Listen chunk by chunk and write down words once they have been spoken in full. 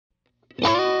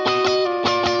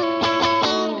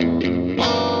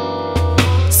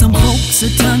So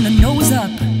turn the nose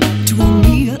up to a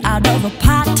meal out of a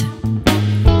pot.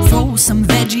 Throw some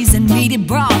veggies and meaty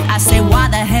broth. I say, why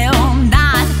the hell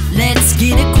not? Let's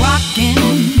get it crockin'.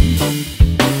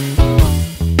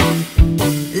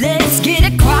 Let's get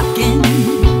it crockin'.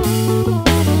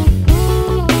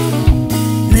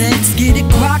 Let's get it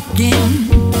crockin'.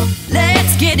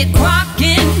 Let's get it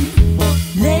crockin'.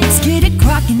 Let's get it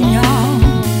crockin', y'all.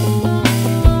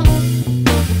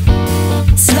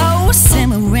 Slow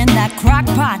simmering that crock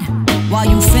pot while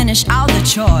you finish all the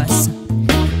chores.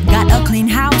 Got a clean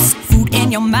house, food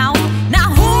in your mouth. Now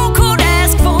who could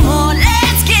ask for more?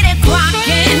 Let's get it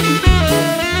crockin'.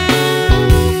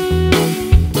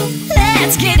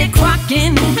 Let's get it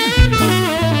crockin'.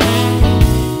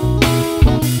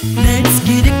 Let's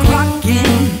get it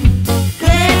crockin'.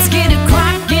 Let's get it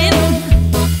crockin'.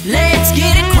 Let's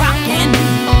get it crockin'.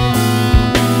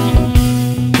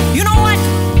 You know what?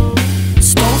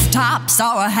 Stovetops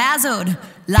are a hazard,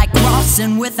 like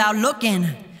crossing without looking.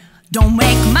 Don't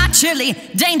make my chili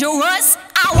dangerous.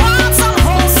 I want some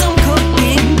wholesome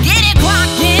cooking. Get it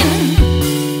crockin'.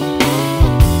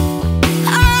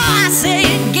 Oh, I say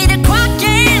get it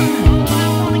crockin'.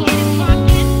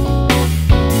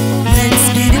 Let's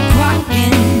get it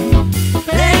crockin'.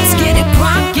 Let's get it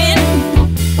crockin'.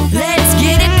 Let's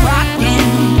get it crockin'.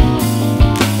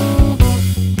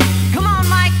 Come on,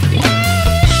 Mike.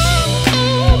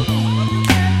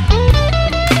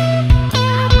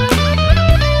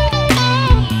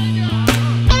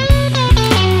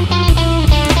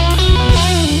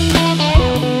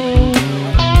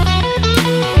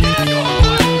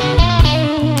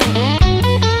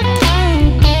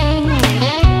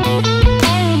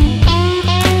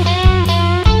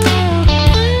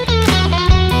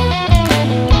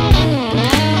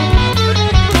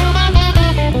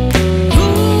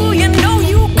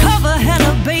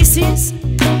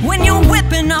 When you're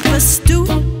whipping up a stew.